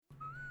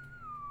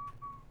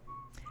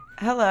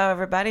Hello,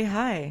 everybody.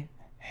 Hi.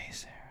 Hey,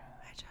 Sarah.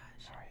 Hi,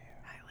 Josh. How are you?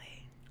 Hi,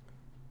 Lee.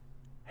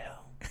 Hello.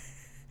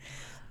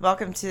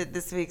 Welcome to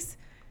this week's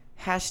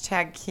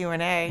hashtag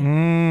Q&A.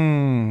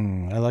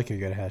 I like a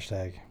good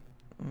hashtag.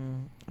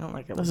 I don't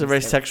like it. That's a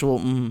very sexual.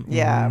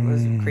 Yeah, it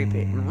was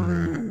creepy.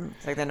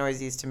 It's like the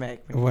noise you used to make.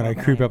 When I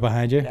creep up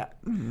behind you? Yeah.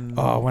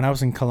 Oh, when I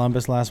was in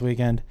Columbus last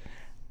weekend,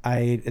 I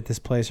ate at this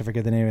place, I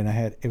forget the name,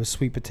 and it was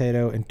sweet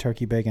potato and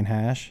turkey bacon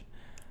hash.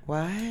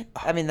 What?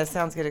 I mean, that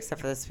sounds good except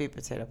for the sweet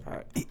potato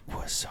part. It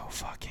was so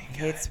fucking I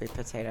good. hate sweet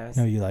potatoes.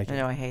 No, you like it. I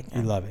know, I hate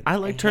them. You love it. I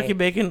like turkey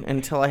bacon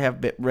until I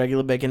have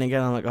regular bacon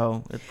again. I'm like,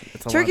 oh,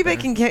 it's a Turkey lot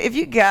better. bacon, if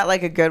you got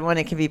like a good one,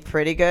 it can be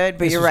pretty good.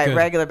 But This you're was right, good.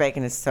 regular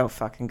bacon is so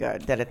fucking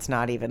good that it's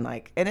not even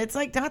like, and it's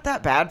like not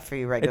that bad for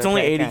you. Regular. It's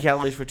only bacon. 80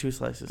 calories for 2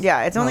 slices.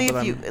 Yeah, it's Not only that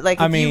if you I'm-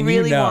 like. I If mean, you you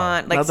really know.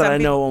 want, like Not that some I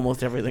people, know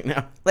almost everything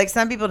now. like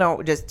some people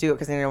don't just do it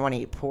because they don't want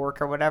to eat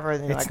pork or whatever.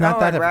 They're It's like, not oh,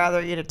 that I'd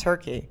rather eat a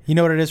turkey. You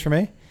know what it is for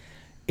me?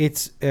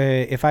 It's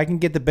if I can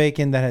get the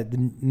bacon that had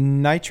the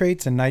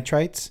nitrates and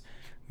nitrites,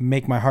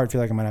 make my heart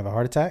feel like I'm going to have a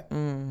heart attack.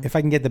 If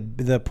I can get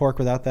the pork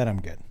without that, I'm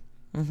good.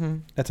 Mm-hmm.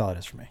 That's all it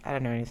is for me. I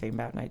don't know anything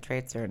about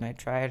nitrates or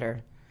nitrite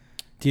or.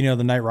 Do you know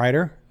the Night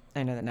Rider?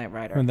 I know the Night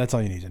Rider. And that's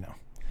all you need to know.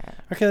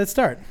 Okay, let's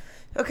start.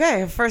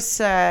 Okay, first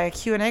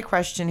Q&A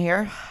question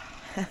here.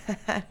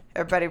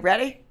 Everybody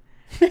ready?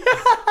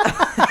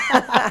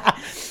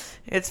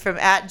 It's from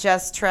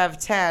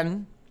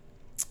 @JustTrev10.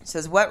 It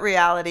says, what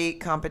reality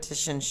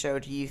competition show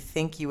do you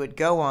think you would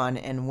go on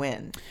and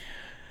win?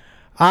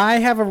 I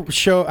have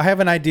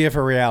an idea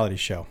for a reality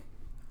show.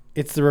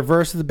 It's the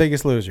reverse of The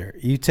Biggest Loser.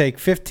 You take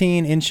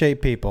 15 in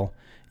shape people,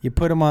 you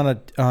put them on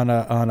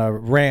a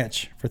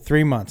ranch for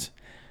 3 months,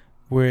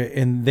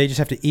 and they just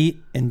have to eat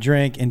and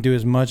drink and do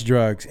as much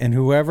drugs, and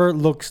whoever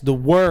looks the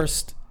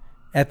worst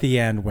at the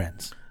end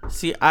wins.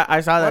 See,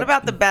 I saw that.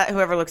 What about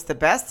whoever looks the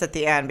best at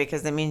the end?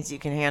 Because that means you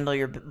can handle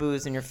your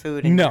booze and your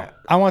food. And No,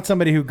 I want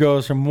somebody who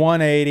goes from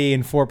 180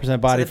 and 4%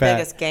 body the fat.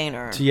 biggest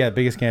gainer. To,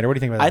 biggest gainer. What do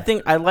you think about I that?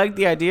 think I like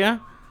the idea.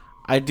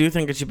 I do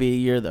think it should be a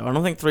year, though. I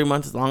don't think 3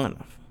 months is long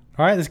enough.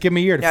 All right, let's give him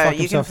a year to No, fuck you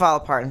himself. can fall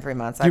apart in 3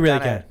 months. You I've really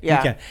done can. it. Yeah.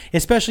 You can.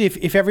 Especially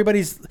if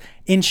everybody's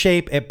in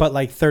shape but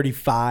like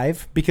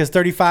 35, because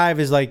 35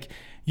 is like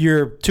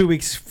you're 2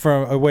 weeks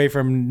away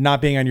from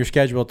not being on your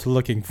schedule to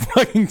looking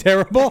fucking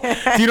terrible. Do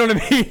you know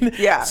what I mean?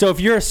 Yeah. So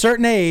if you're a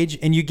certain age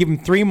and you give them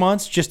 3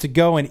 months just to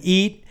go and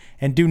eat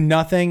and do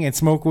nothing and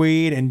smoke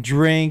weed and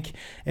drink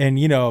and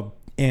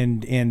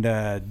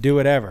and do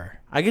whatever.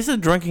 I guess the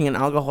drinking and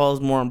alcohol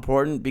is more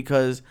important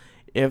because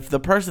if the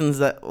person's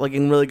that like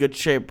in really good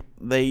shape,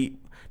 they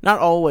not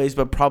always,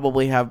 but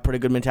probably have pretty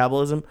good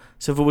metabolism.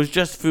 So if it was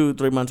just food,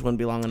 3 months wouldn't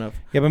be long enough.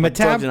 Yeah, but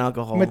drugs and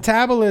alcohol.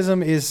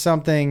 metabolism is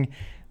something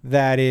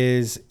that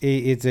it's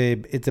a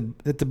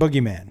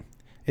boogeyman.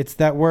 It's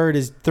that word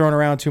is thrown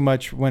around too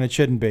much when it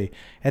shouldn't be.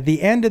 At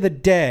the end of the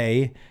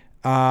day,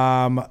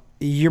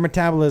 your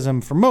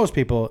metabolism for most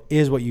people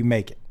is what you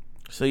make it.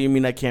 So you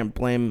mean I can't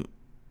blame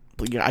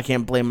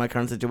my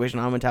current situation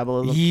on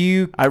metabolism?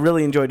 I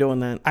really enjoy doing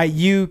that.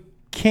 you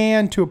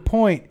can to a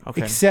point,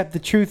 Okay. except the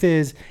truth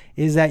is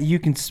that you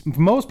can.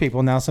 Most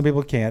people now, some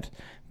people can't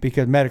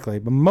because medically,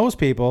 but most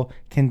people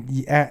can.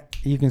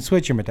 You can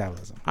switch your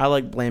metabolism. I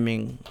like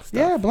blaming stuff.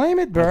 Yeah, blame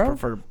it, I bro.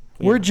 prefer,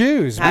 We're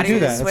Jews. How we do do you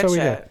that. That's switch what we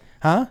do. it?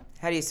 Huh?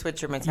 How do you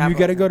switch your metabolism? You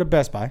got to go to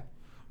Best Buy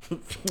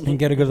and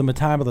got to go to the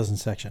metabolism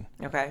section,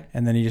 Okay.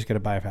 and then you just got to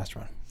buy a fast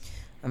one.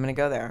 I'm going to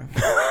go there.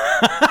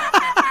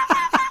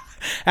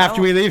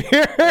 After we leave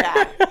here,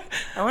 Yeah.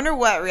 I wonder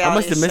what reality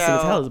must have missed it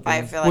with show Hell's I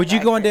Been. feel like would you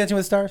I go on could- Dancing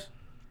with the Stars?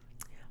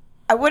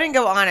 I wouldn't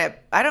go on it.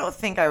 I don't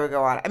think I would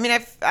go on it. I mean,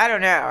 I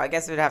don't know. I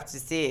guess we'd have to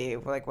see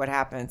like what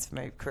happens if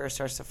my career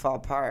starts to fall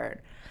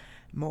apart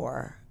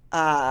more.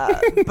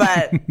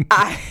 But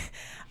I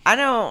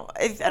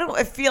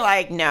feel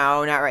like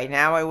no, not right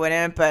now. I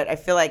wouldn't. But I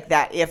feel like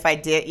that if I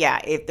did,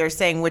 yeah. If they're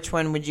saying which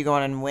one would you go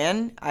on and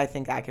win, I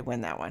think I could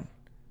win that one.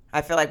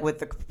 I feel like with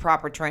the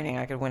proper training,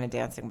 I could win a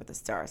Dancing with the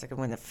Stars. I could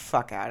win the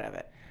fuck out of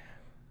it.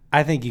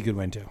 I think you could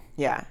win too.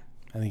 Yeah.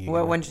 I think you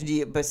What could one should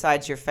you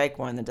besides your fake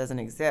one that doesn't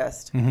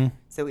exist? Mm-hmm.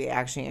 So we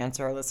actually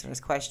answer our listeners'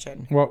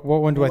 question. What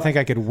one do I think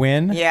I could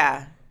win?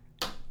 Yeah.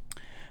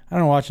 I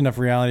don't watch enough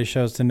reality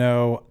shows to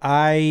know.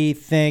 I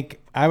think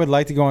I would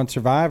like to go on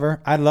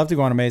Survivor. I'd love to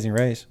go on Amazing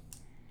Race.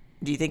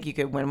 Do you think you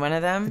could win one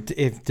of them?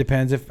 It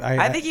depends if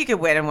I think you could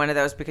win in one of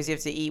those because you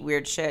have to eat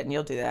weird shit and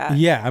you'll do that.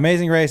 Yeah,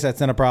 Amazing Race. That's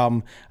not a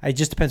problem. It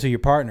just depends who your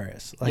partner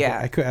is. Like,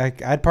 Yeah.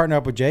 I'd partner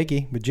up with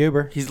Jakey, with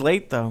Juber, He's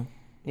late though.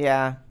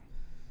 Yeah.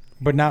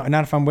 but not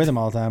if I'm with him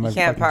all the time. You I'd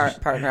can't fucking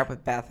just- partner up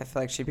with Beth. I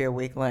feel like she'd be a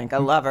weak link. I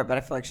love her, but I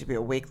feel like she'd be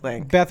a weak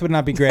link. Beth would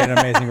not be great at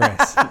Amazing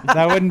Race.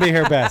 That wouldn't be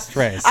her best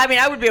race. I mean,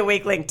 I would be a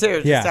weak link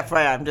too. Just Yeah.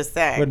 FYI, I'm just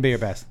saying. Wouldn't be her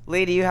best.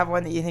 Lee, do you have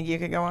one that you think you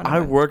could go on?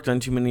 I worked on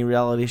too many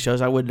reality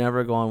shows. I would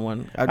never go on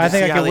one. I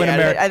think I could win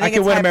America. I think I could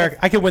it's win hypo- America.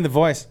 I could win The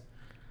Voice.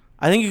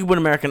 I think you could win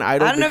American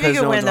Idol. I don't know if you because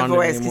could no win one's The on it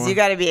Voice because anymore. you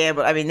got to be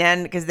able. I mean,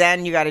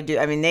 then you got to do.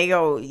 I mean,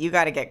 you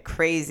got to get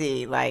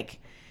crazy, like,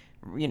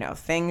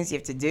 things you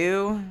have to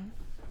do.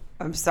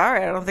 I'm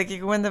sorry, I don't think you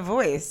can win The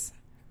Voice.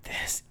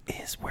 This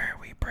is where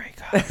we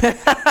breakup.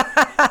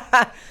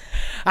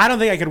 I don't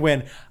think I could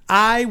win.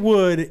 I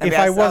would if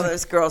I saw wasn't.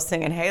 those girls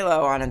singing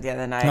Halo on it the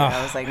other night. Oh,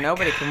 I was like,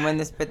 nobody can win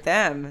this but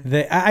them.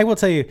 I will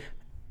tell you.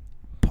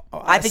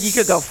 I think you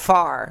could go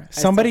far.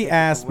 Somebody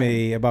asked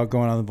me about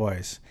going on The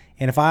Voice,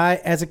 and if I,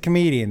 as a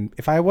comedian,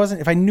 if I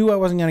knew I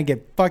wasn't going to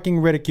get fucking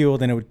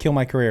ridiculed and it would kill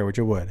my career, which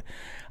it would,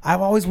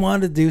 I've always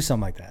wanted to do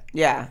something like that.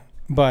 Yeah.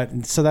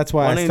 But so that's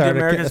why Why I don't you do started.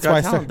 America's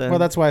Got Talent, then? Well,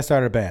 that's why I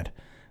started a band.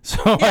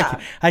 So Yeah.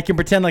 I can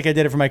pretend like I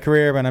did it for my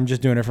career, but I'm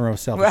just doing it for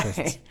selfish reasons.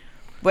 Right.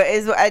 But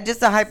is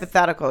just a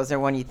hypothetical? Is there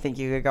one you think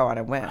you could go on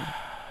and win?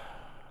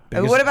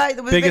 What about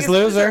the Biggest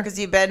Loser? Because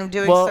you've been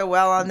doing Well- so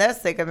well on this,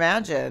 they can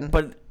imagine.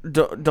 But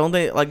don't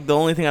they like the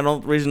only thing I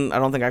don't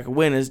think I could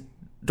win is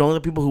don't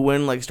the people who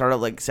win like start at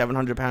like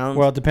 700 pounds?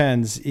 Well, it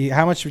depends.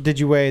 How much did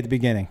you weigh at the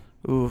beginning?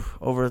 Oof,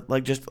 over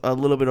like just a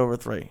little bit over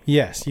 3.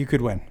 Yes, you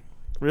could win.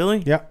 Really?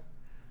 Yep.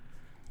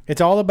 It's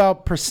all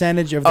about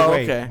percentage of the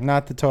weight, okay.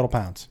 not the total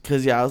pounds.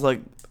 Because I was like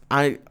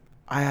I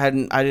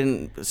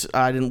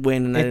didn't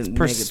win and I It's didn't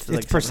make it to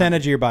like it's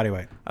percentage of your body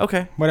weight. 700.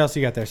 Okay. What else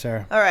you got there,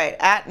 Sarah? All right,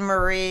 at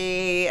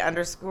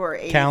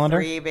Marie_83, Calendar?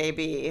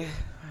 baby.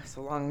 That's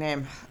a long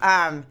name.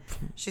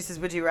 She says,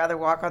 would you rather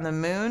walk on the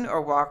moon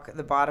or walk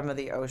the bottom of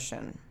the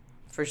ocean?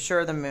 For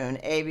sure the moon.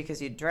 A,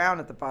 because you'd drown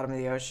at the bottom of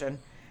the ocean.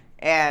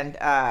 And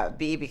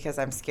B, because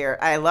I'm scared.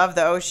 I love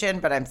the ocean,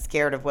 but I'm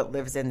scared of what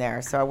lives in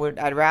there. So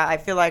I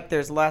feel like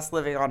there's less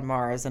living on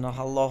Mars and a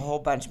whole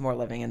bunch more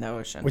living in the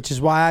ocean. Which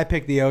is why I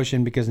picked the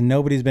ocean, because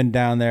nobody's been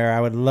down there.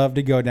 I would love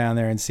to go down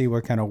there and see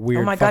what kind of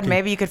weird. Oh my God,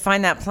 maybe you could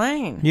find that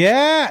plane.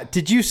 Yeah.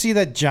 Did you see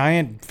that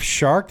giant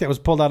shark that was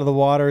pulled out of the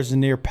waters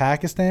near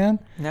Pakistan?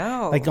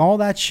 No. Like all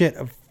that shit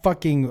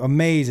fucking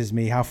amazes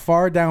me. How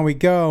far down we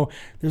go.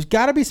 There's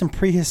got to be some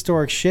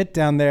prehistoric shit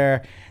down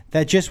there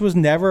that just was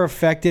never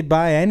affected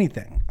by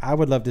anything. I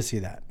would love to see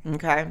that.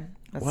 Okay.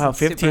 That's Wow,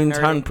 super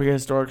 15-ton nerdy.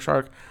 prehistoric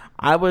shark.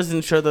 I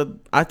wasn't sure that.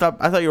 I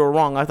thought you were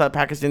wrong. I thought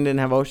Pakistan didn't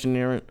have ocean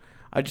near it.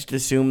 I just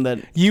assumed that.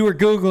 You were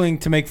Googling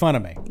to make fun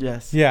of me.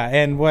 Yes. Yeah,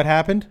 and what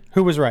happened?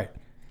 Who was right?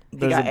 He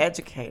There's got a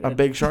educated.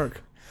 big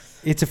shark.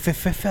 It's a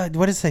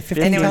what does it say?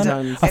 15 15 ton?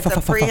 tons. It's a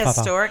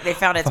prehistoric. They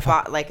found its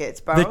its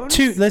bones.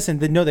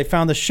 They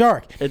found the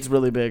shark It's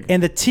really big.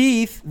 and the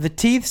teeth,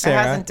 It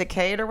Sarah. hasn't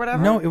decayed or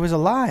whatever. No, it was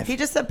alive. He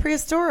just said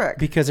prehistoric.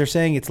 Because they're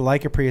saying it's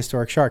like a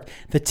prehistoric shark.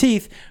 The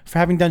teeth, for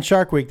having done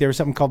Shark Week, there was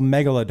something called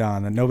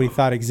megalodon that nobody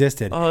thought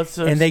existed. Oh, it's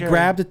so and they scary.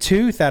 grabbed a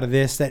tooth out of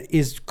this that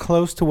is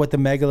close to what the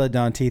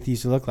megalodon teeth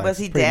used to look like. Was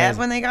he It's pretty dead amazing.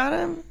 when they got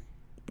him?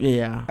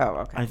 Yeah. Oh,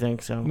 okay. I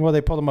think so. Well, they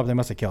pulled him up. They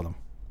must have killed him.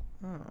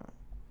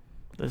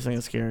 This thing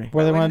is scary.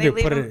 What do they Why want to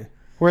wouldn't do? they leave him?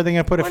 Where are they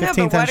going to put a Well, no,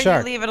 15 but why ton do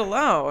shark? you leave it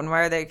alone?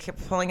 Why are they keep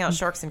pulling out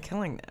sharks and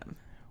killing them?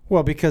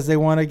 Well, because they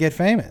want to get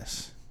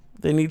famous.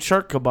 They need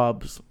shark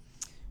kebabs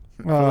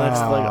for the next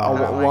like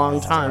a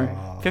long time.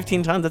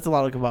 15 tons. That's a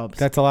lot of kebabs.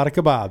 That's a lot of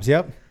kebabs.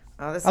 Yep.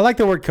 Oh, this I like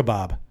the word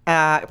kebab.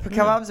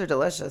 kebabs are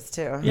delicious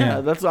too. yeah.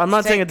 That's. I'm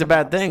not Steak saying it's a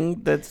bad kebabs.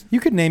 thing. That's You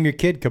could name your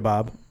kid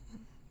kebab.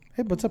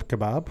 Hey, what's up,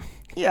 kebab?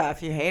 Yeah,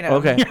 if you hate them.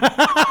 okay.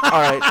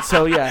 All right.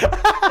 So yeah,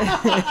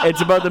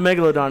 it's about the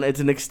megalodon. It's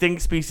an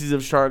extinct species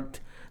of shark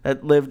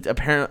that lived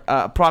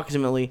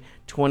approximately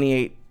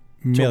 28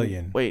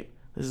 Million. Wait,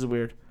 this is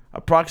weird.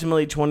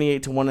 Approximately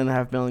 28 to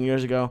 1.5 million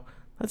years ago.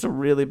 That's a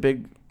really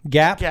big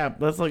Gap? gap.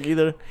 That's like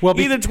either Well,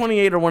 either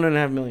 28 or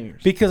 1.5 million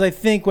years. Because I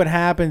think what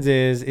happens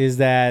is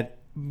that,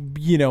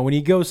 you know, when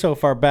you go so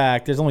far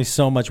back, there's only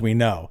so much we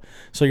know.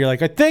 So you're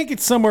like, I think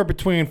it's somewhere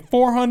between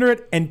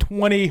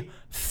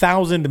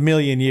 420,000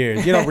 million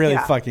years. You don't really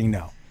Yeah. fucking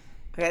know.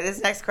 Okay,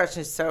 this next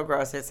question is so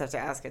gross. I just have to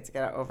ask it to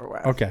get it over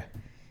with. Okay.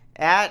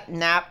 At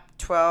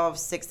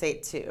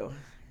Nap12682.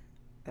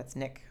 That's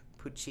Nick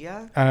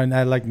Puccia. And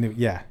I like new.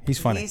 Yeah, he's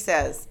He funny.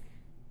 says,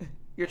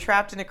 "You're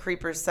trapped in a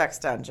creeper's sex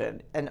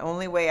dungeon, and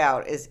only way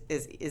out is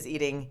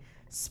eating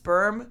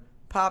sperm,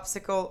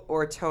 popsicle,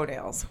 or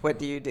toenails. What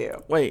do you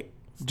do? Wait.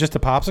 Just a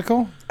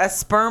popsicle? A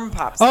sperm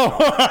popsicle. Oh,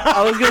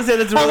 I was gonna say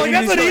that's a oh, really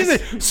like, that's easy what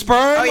choice. easy.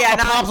 Sperm, Oh yeah, a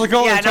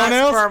popsicle, yeah, and not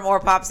toenails? sperm or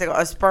popsicle.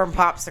 A sperm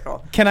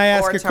popsicle. Can I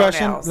ask or a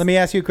question? toenails. Let me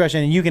ask you a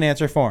question, and you can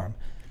answer for him.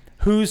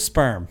 Who's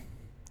sperm?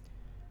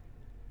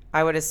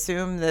 I would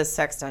assume the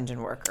sex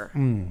dungeon worker.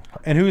 And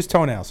who's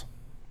toenails?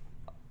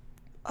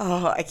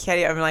 Oh, I can't.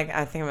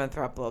 I think I'm gonna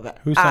throw up a little bit.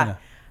 Who's toenail?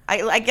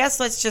 I guess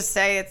let's just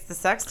say it's the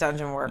sex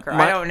dungeon worker.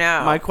 I don't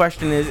know. My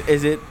question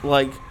is it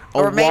like a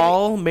Or maybe-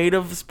 wall made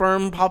of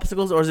sperm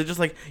popsicles, or is it just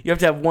like you have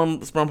to have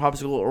one sperm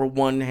popsicle or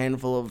one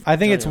handful of? I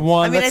think it's toenails?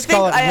 one. I mean, Let's I think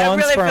call it I one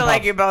really sperm feel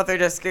like popsicle. you both are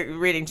just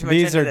reading too much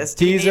These into are- this.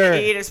 Do you these need are-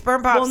 to eat a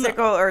sperm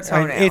popsicle or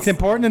toenails? It's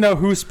important to know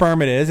whose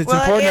sperm it is. It's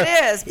Well, important. it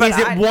is, but is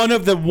it one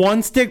of the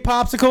one stick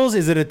popsicles?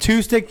 Is it a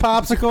 2-stick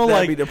popsicle? That'd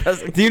like, be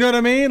depressing. do you know what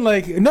I mean?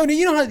 Like, no,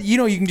 you know how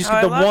you can just Oh, get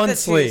I the love one the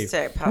sleeve,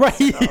 two-stick right?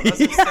 popsicle.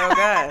 Those are so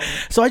good.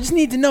 So I just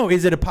need to know: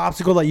 is it a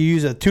popsicle that you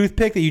use a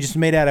toothpick that you just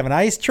made out of an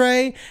ice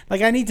tray?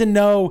 Like, I need to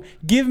know.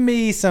 Give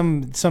me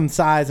some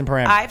size and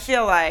parameters. I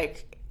feel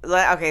like,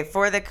 okay,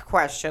 for the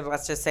question,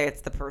 let's just say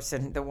it's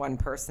the one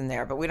person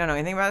there, but we don't know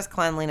anything about his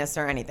cleanliness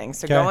or anything.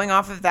 So Okay. going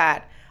off of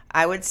that,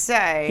 I would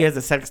say He has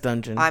a sex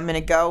dungeon. I'm going to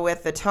go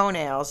with the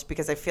toenails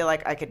because I feel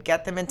like I could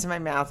get them into my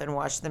mouth and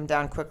wash them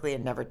down quickly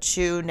and never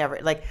chew, never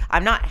like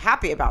I'm not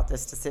happy about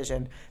this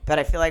decision, but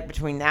I feel like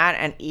between that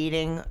and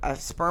eating a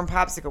sperm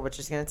popsicle, which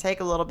is going to take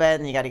a little bit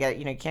and you got to get,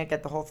 you can't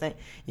get the whole thing,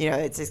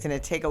 it's just going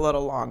to take a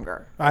little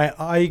longer.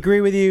 I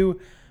agree with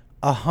you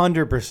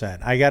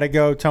 100%. I got to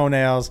go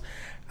toenails.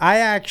 I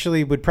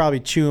actually would probably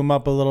chew them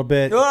up a little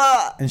bit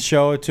Ugh! and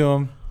show it to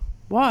him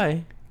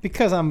Why?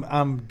 because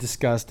I'm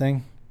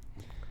disgusting.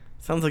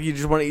 Sounds like you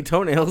just want to eat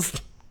toenails.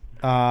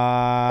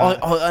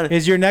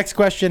 Is your next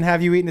question,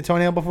 have you eaten a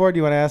toenail before? Do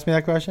you want to ask me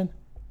that question?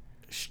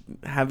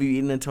 Have you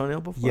eaten a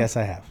toenail before? Yes,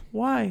 I have.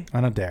 Why?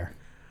 On a dare.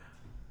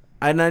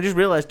 And I just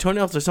realized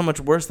toenails are so much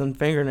worse than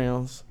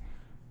fingernails.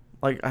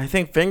 Like, I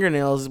think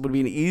fingernails would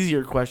be an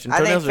easier question. I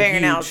think Toenails are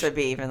fingernails huge. should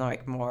be even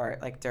like more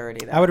like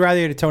dirty. Though. I would rather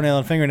eat a toenail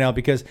than fingernail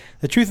because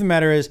the truth of the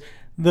matter is,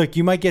 look,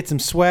 you might get some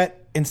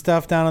sweat and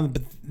stuff down on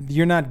but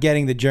you're not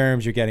getting the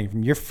germs you're getting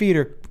from your feet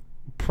are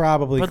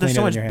probably But they're cleaner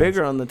so than much your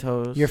bigger hands. on the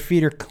toes. Your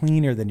feet are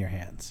cleaner than your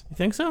hands. You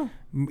think so?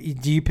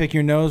 Do you pick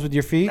your nose with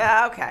your feet?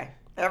 Okay.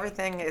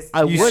 Everything is.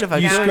 I You, would if I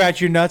you could.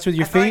 scratch your nuts with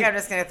your I feel feet? like I'm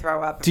just going to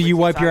throw up. if Do we you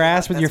keep wipe your talking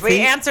ass about with your this. We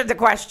feet? answered the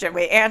question.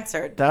 We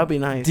answered. That would be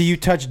nice. Do you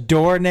touch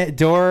door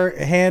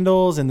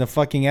handles and the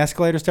fucking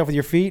escalator stuff with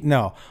your feet?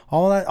 No.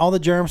 All the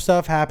germ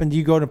stuff happened. Do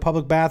you go to a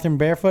public bathroom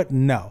barefoot?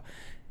 No.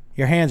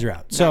 Your hands are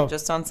out. So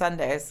Just on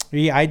Sundays.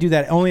 yeah, I do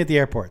that only at the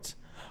airports.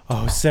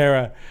 Oh,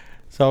 Sarah.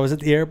 So I was at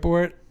the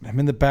airport. I'm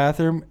in the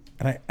bathroom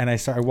and I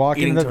start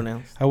walking Eating into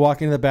toenails. I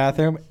walk into the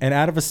bathroom and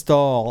out of a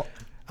stall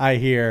I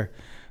hear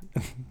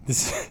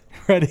this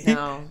ready?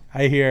 No.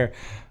 I hear,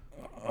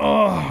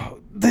 "Oh,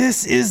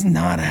 this is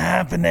not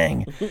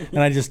happening." And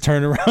I just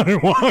turn around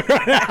and walk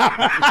right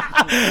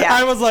out.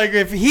 I was like,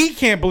 if he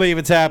can't believe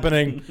it's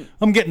happening,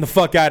 I'm getting the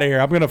fuck out of here.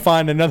 I'm going to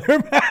find another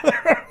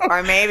bathroom.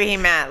 Or maybe he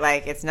meant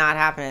like it's not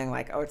happening,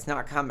 like, oh, it's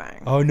not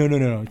coming. Oh,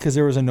 no, because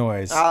there was a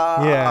noise.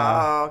 Oh,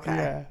 yeah. okay.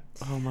 Yeah.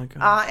 Oh, my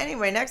God.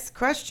 Anyway, next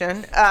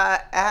question.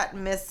 At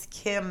Miss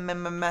Kim,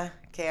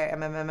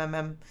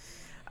 K-I-M-M-M-M.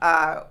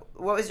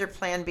 What was your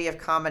plan B if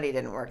comedy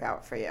didn't work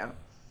out for you?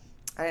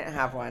 I didn't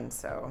have one,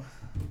 so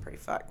I'm pretty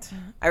fucked.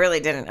 I really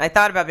didn't. I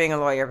thought about being a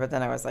lawyer, but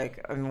then I was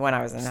like, when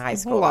I was in high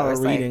school, lot I of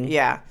was reading. like,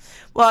 yeah.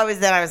 Well, I was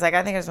like,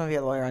 I think I just want to be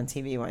a lawyer on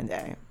TV one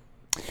day.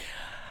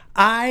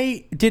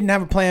 I didn't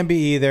have a plan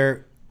B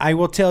either. I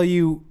will tell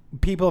you,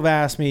 people have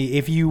asked me,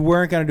 if you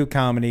weren't going to do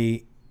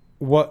comedy,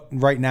 what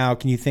right now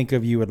can you think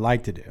of you would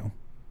like to do?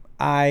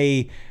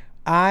 I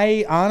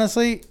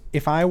honestly,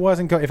 if I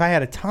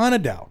had a ton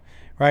of dough,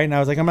 right, and I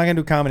was like, I'm not going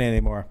to do comedy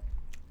anymore,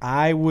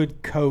 I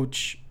would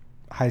coach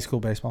high school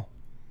baseball.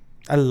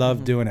 I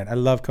love doing it. I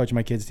love coaching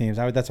my kids' teams.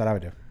 That's what I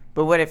would do.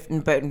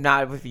 But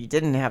not if you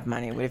didn't have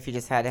money. What if you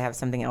just had to have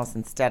something else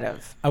instead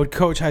of? I would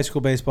coach high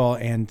school baseball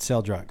and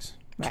sell drugs.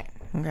 Right.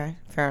 Okay.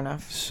 Fair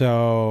enough.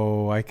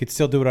 So I could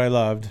still do what I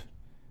loved,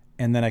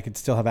 and then I could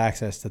still have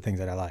access to things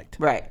that I liked.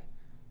 Right.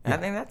 I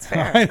think that's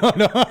fair. I don't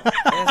know.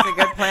 It's a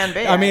good plan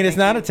B. I mean, it's think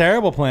not you- a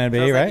terrible plan B,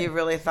 feels right? like you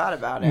really thought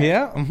about it.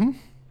 Yeah. Mm-hmm.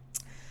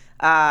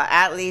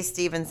 At Lee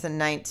Stevenson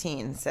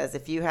 19 says,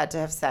 if you had to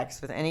have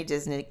sex with any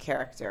Disney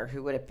character,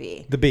 who would it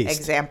be? The Beast.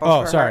 Example.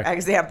 Oh, for sorry. Her.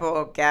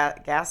 Example.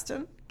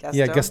 Gaston.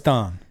 Yeah,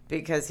 Gaston.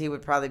 Because he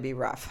would probably be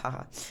rough.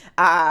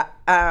 I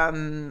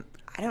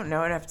don't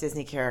know enough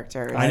Disney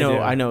characters. I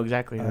do. know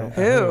exactly who.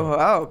 Who?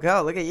 Oh,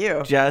 go look at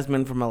you.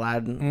 Jasmine from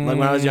Aladdin. Like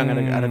when I was young,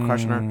 I had a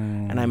crush on her,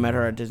 and I met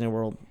her at Disney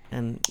World,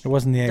 and It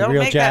wasn't the Don't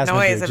real make that Jasmine.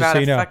 noise dude, about just so a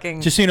you know.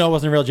 fucking- Just so you know, it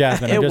wasn't real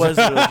Jasmine. it I'm was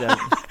just- real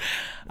Jasmine.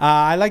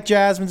 I like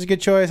Jasmine's a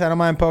good choice. I don't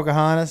mind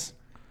Pocahontas.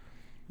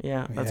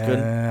 Yeah, that's good.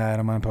 I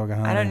don't mind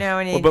Pocahontas. I don't know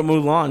any. What about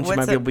Mulan? She What's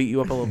might be a- able to beat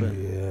you up a little bit.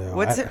 Yeah,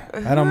 What's it? I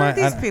Who don't are mind.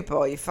 these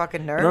people? You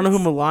fucking nerds. You don't know who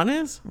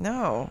Mulan is?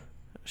 No.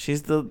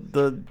 She's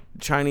the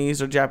Chinese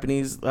or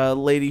Japanese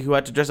lady who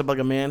had to dress up like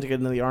a man to get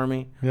into the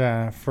army.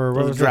 Yeah, for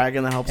what There's was a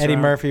dragon that helps Eddie her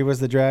out. Murphy was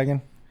the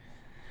dragon.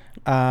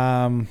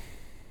 Eddie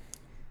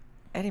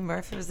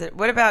Murphy was it?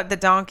 What about the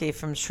donkey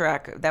from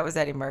Shrek? That was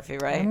Eddie Murphy, I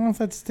right? don't know if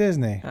that's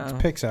Disney. It's Oh.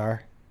 Pixar.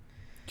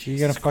 You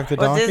gonna fuck the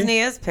Well, donkey? Disney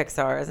is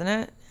Pixar, isn't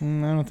it? I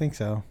don't think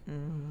so.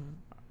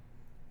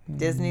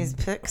 Disney's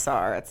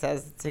Pixar. It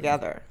says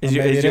together. Is Well,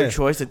 your, maybe is it your is.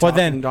 choice a Well, talking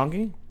then-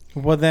 donkey?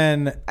 Well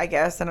then, I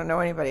guess I don't know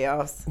anybody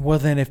else. if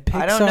Pixar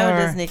I don't know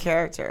Disney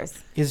characters.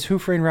 is Who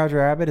Framed Roger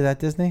Rabbit, is that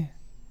Disney?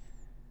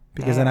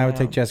 Because then I would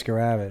know. take Jessica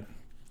Rabbit.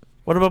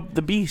 What about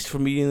the Beast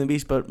from Beauty and the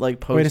Beast, but like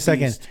post? Wait a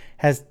second.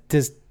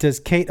 Does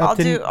Kate I'll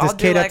Upton do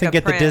Kate like Upton a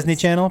get the Disney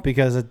Prince. Channel?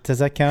 Because does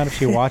that count if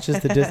she watches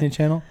the Disney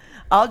Channel?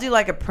 I'll do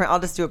like a Prince. I'll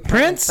just do a Prince.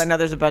 Prince? I know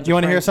there's a bunch. You of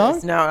wanna hear a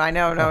Princes. song? No, I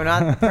know, no,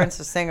 not Prince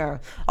the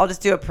singer. I'll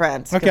just do a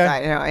Prince. 'Cause Okay.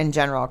 I, in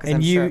general, because And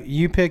I'm you sure.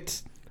 you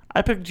picked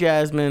I picked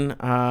Jasmine.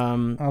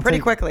 I'll Pretty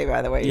take- quickly,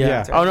 by the way.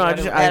 Yeah. You Oh, no,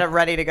 had it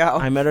ready to go.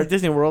 I met her at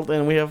Disney World,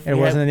 and we have. It we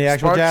wasn't have the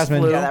actual Sparks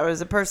Jasmine. Flew. Yeah, that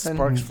was a person.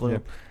 Sparks flew.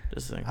 Yep.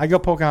 Just saying. I go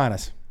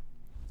Pocahontas.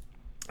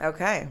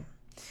 Okay.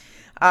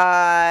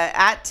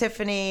 At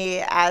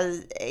Tiffany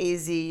as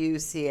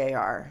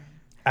Azucar.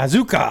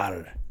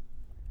 Azúcar.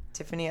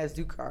 Tiffany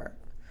Azúcar.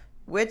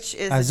 Which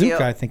is the Azúcar,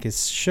 deal? I think,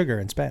 is sugar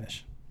in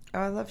Spanish. Oh,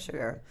 I love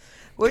sugar.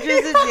 Which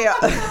is the deal?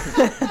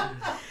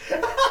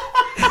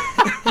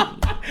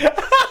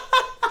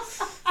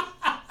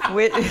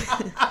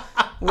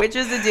 Which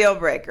is the deal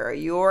breaker?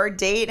 Your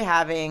date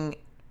having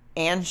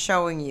and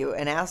showing you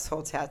an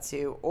asshole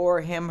tattoo,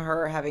 or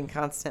him/her having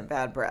constant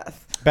bad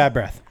breath? Bad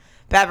breath.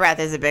 Bad breath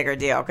is a bigger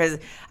deal because,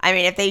 I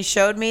mean, if they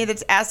showed me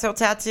the asshole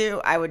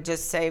tattoo, I would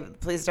just say,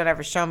 please don't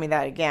ever show me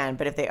that again.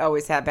 But if they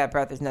always have bad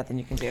breath, there's nothing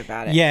you can do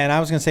about it. Yeah, and I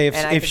was gonna say and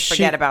I if can she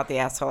forget about the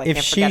asshole. I if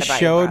can't she forget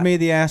about your showed breath. me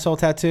the asshole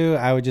tattoo,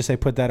 I would just say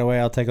put that away.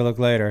 I'll take a look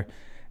later.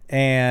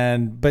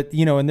 But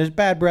you know, and there's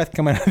bad breath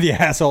coming out of the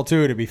asshole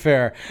too. To be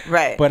fair,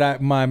 Right. But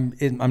I'm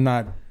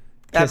not.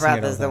 Bad kissing breath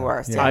it all is the time.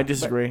 worst. Yeah. I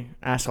disagree.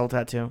 Asshole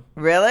tattoo.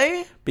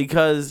 Really?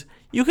 Because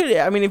you could,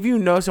 I mean, if you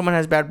know someone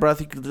has bad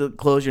breath, you could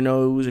close your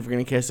nose if you're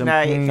going to kiss them.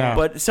 No, you No. can't.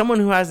 But someone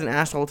who has an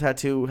asshole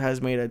tattoo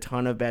has made a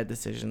ton of bad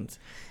decisions.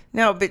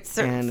 No, but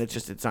And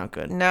it's not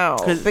good. no,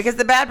 'Cause- because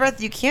the bad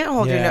breath, you can't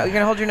hold your Yeah. nose. You're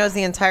gonna hold your nose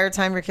the entire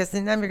time you're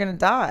kissing them. You're gonna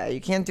die. You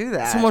can't do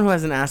that. Someone who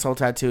has an asshole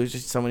tattoo is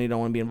just someone you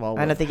don't want to be involved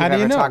I with. don't think How you've do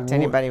you ever know? talked to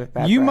anybody with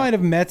bad You breath. might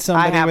have met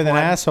somebody have with an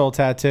one. asshole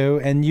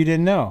tattoo and you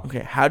didn't know.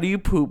 Okay, how do you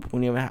poop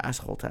when you have an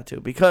asshole tattoo?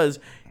 Because,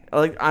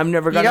 like, I've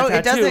never You gotten a don't-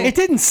 it tattoo. doesn't- It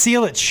didn't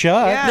seal it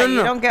shut. Yeah,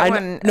 you don't get I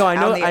one. No, I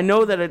know. on the- I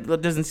know that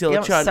it doesn't seal You it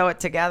don't shut. sew it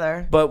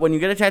together. But when you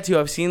get a tattoo,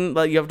 I've seen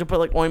like you have to put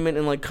like ointment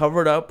and like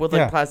cover it up with like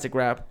Yeah. plastic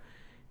wrap.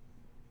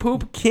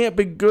 Poop can't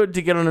be good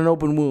to get on an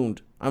open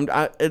wound.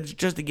 It's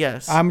just a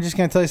guess. I'm just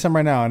gonna tell you something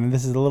right now, and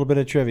this is a little bit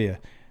of trivia.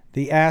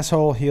 The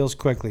asshole heals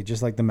quickly,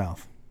 just like the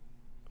mouth.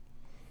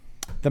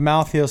 The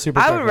mouth heals super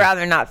I quickly. would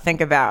rather not think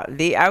about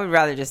I would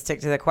rather just stick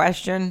to the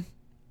question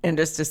and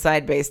just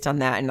decide based on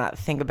that and not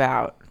think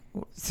about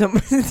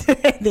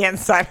the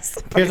inside. Of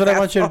somebody's Here's what I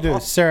want you to do, asshole.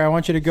 Sarah. I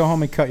want you to go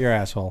home and cut your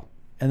asshole,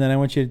 and then I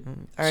want you to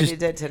I already just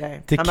did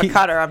today. to I'm keep- a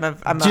cutter. I'm an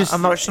just-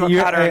 emotional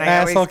you're cutter, an and I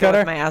always asshole go cutter?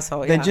 with my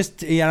asshole. Then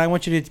Yeah. I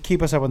want you to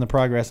keep us up on the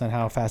progress on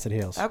how fast it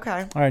heals.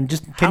 Okay. All right,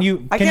 just can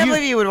you? I can can't you,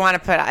 believe you would want to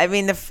put. I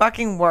mean, the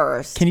fucking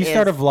worst. Can you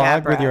start a is vlog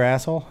bad with your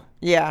breath. asshole?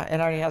 Yeah, it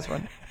already has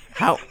one.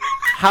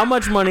 How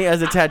much money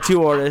as a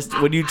tattoo artist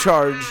would you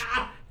charge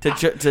to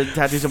tattoo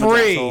someone's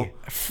asshole?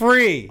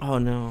 Free, Oh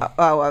no.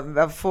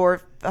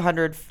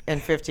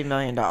 $450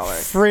 million.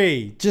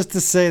 free. Just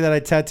to say that I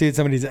tattooed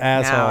somebody's No,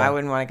 asshole. I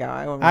wouldn't want to go.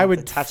 I wouldn't I want would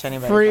to touch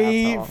anybody's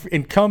free asshole.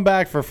 and come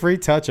back for free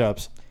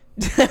touch-ups.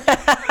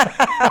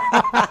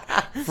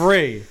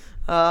 Free.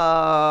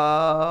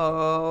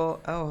 Oh,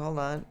 hold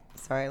on.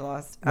 Sorry, I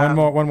lost. One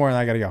more, and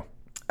I gotta go.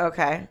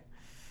 Okay.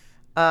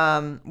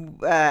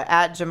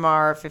 At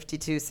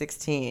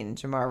Jamar5216,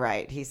 Jamar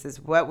Wright. He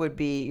says, "What would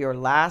be your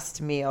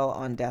last meal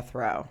on death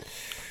row?"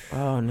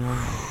 Oh no.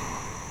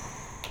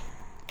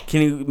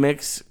 Can you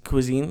mix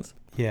cuisines?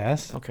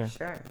 Yes. Okay.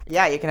 Sure.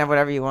 Yeah, you can have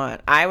whatever you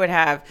want.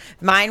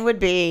 Mine would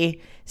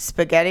be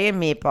spaghetti and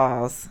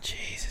meatballs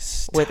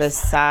Jesus. with a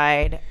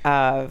side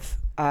of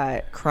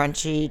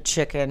crunchy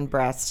chicken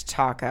breast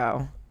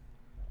taco.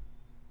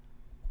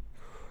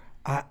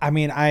 I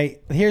mean,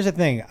 here's the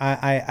thing.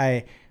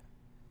 I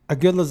a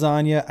good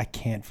lasagna, I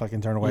can't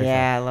fucking turn away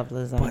Yeah, I love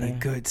lasagna. from. But a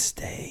good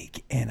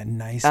steak and a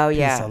nice Oh, piece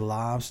yeah. of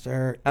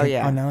lobster. Oh, and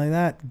yeah. Not only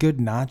that, good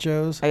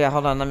nachos. Oh, yeah,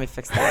 hold on. Let me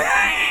fix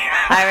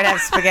that. I would have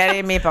spaghetti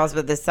and meatballs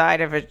with the side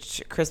of a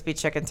crispy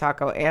chicken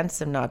taco and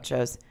some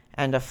nachos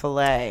and a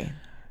filet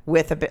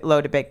with a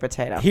load of baked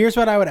potato. Here's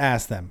what I would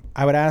ask them.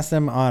 I would ask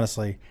them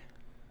honestly,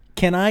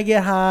 can I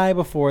get high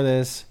before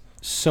this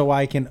so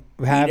I can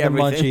have the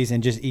everything. munchies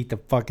and just eat the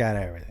fuck out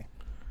of everything?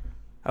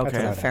 Okay.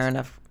 what I would Fair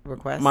enough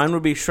request. Mine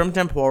would be shrimp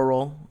tempura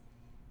roll,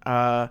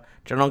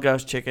 General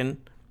Gauss chicken,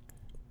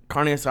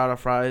 carne asada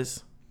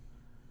fries,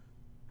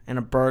 and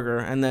a burger.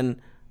 And then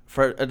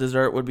for a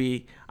dessert would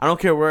be, I don't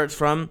care where it's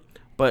from,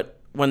 but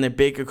when they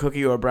bake a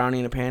cookie or a brownie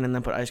in a pan and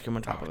then put ice cream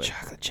on top of it.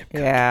 Chocolate chip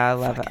cookie. Yeah, I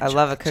love it. Fucking I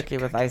love a chocolate cookie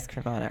chip with ice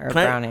cream on it or Can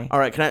I- brownie. all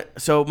right,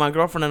 so my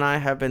girlfriend and I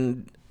have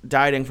been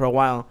dieting for a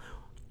while.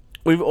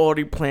 We've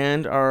already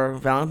planned our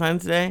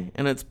Valentine's Day,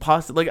 and it's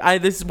possible.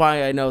 This is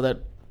why I know that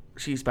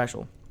she's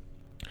special.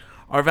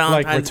 Our Like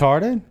Valentine's,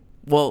 retarded?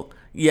 well,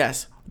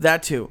 yes,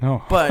 that too.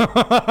 No. But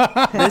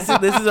this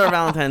is our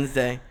Valentine's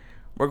Day.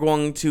 We're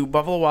going to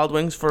Buffalo Wild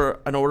Wings for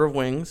an order of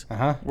wings.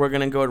 Uh-huh. We're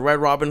gonna go to Red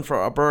Robin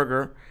for a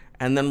burger,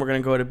 and then we're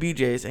gonna go to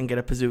BJ's and get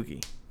a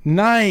Pizookie.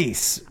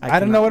 Nice. I don't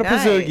cannot- know what a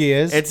Nice. Pizookie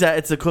is.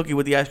 It's a cookie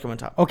with the ice cream on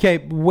top. Okay,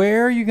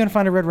 where are you going to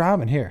find a Red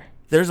Robin here?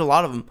 There's a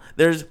lot of them.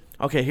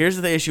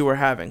 Here's the issue we're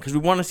having because we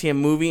want to see a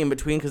movie in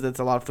between because that's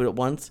a lot of food at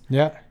once.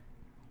 Yeah.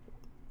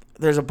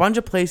 There's a bunch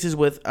of places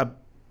with a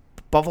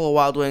Buffalo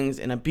Wild Wings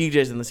and a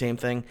BJ's in the same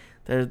thing.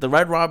 There's the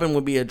Red Robin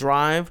would be a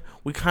drive.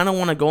 We kind of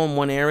want to go in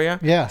one area.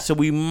 Yeah. So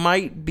we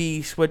might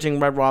be switching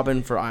Red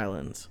Robin for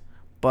Islands.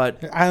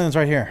 But The island's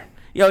right here.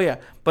 yeah.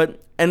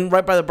 And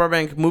right by the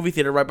Burbank movie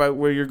theater, right by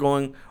where you're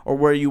going or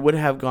where you would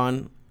have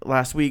gone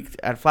last week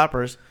at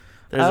Flappers,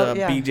 there's Oh, a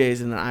yeah.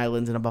 BJ's and an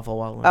Islands and a Buffalo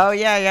Wild Wings. Oh,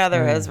 yeah,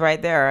 there is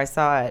right there. I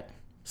saw it.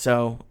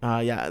 So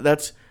yeah,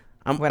 that's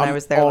I'm When I I'm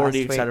was there already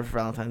last week. excited for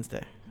Valentine's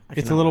Day.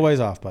 It's a little ways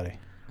off, buddy.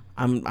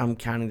 I'm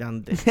counting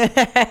down the days.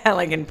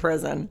 like in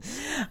prison.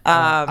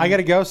 I got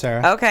to go,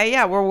 Sarah. Okay,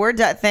 yeah, well, we're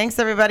done. Thanks,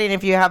 everybody. And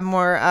if you have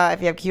more,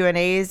 if you have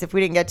Q&As, if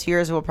we didn't get to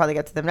yours, we'll probably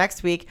get to them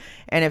next week.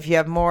 And if you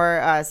have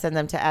more, send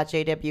them to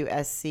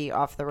 @JWSC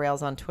Off the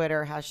Rails on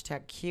Twitter,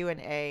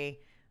 #Q&A.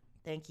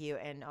 Thank you,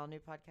 and all new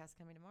podcasts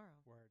coming tomorrow.